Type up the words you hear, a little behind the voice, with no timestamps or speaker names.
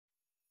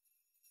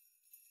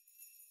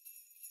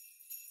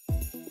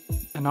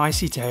An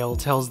Icy Tail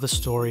tells the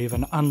story of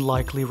an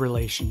unlikely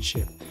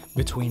relationship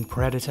between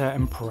predator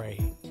and prey.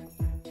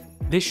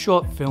 This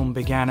short film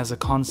began as a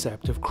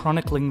concept of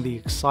chronicling the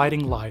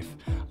exciting life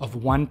of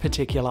one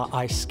particular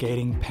ice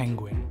skating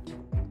penguin.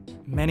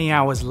 Many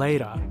hours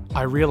later,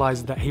 I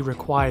realized that he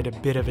required a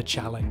bit of a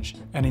challenge,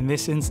 and in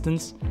this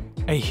instance,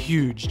 a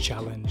huge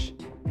challenge.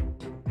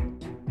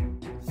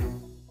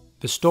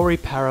 The story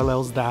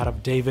parallels that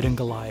of David and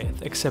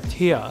Goliath, except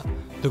here,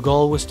 the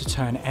goal was to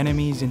turn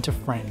enemies into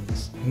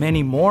friends.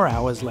 Many more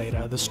hours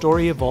later, the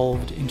story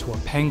evolved into a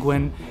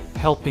penguin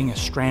helping a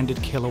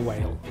stranded killer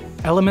whale.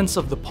 Elements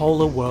of the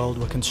polar world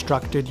were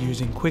constructed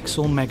using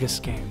Quixel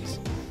megascans.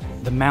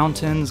 The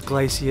mountains,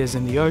 glaciers,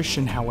 and the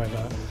ocean,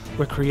 however,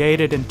 were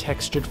created and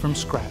textured from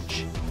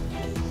scratch.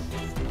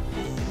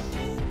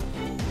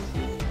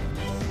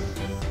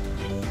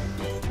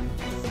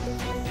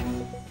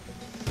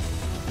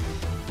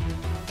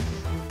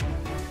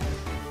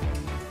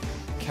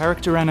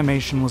 Character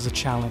animation was a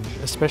challenge,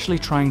 especially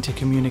trying to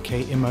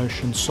communicate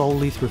emotion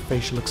solely through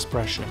facial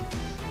expression.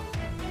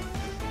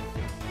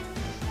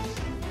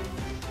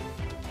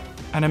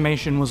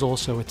 Animation was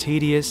also a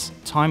tedious,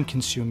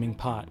 time-consuming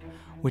part,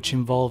 which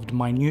involved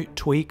minute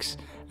tweaks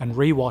and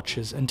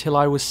rewatches until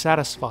I was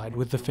satisfied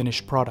with the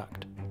finished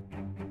product.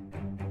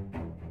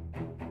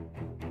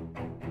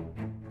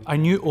 I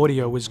knew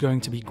audio was going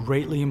to be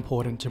greatly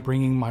important to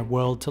bringing my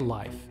world to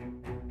life.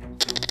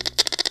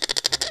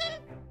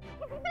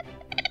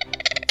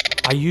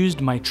 I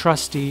used my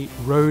trusty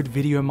Rode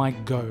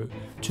VideoMic Go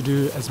to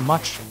do as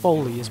much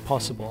Foley as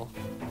possible.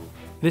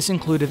 This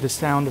included the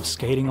sound of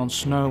skating on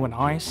snow and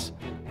ice,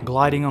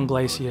 gliding on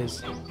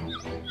glaciers,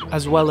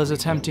 as well as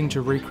attempting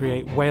to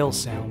recreate whale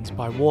sounds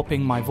by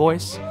warping my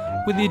voice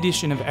with the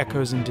addition of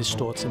echoes and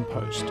distorts in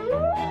post.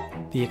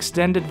 The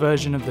extended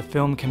version of the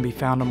film can be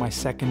found on my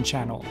second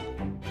channel,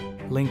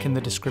 link in the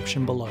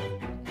description below.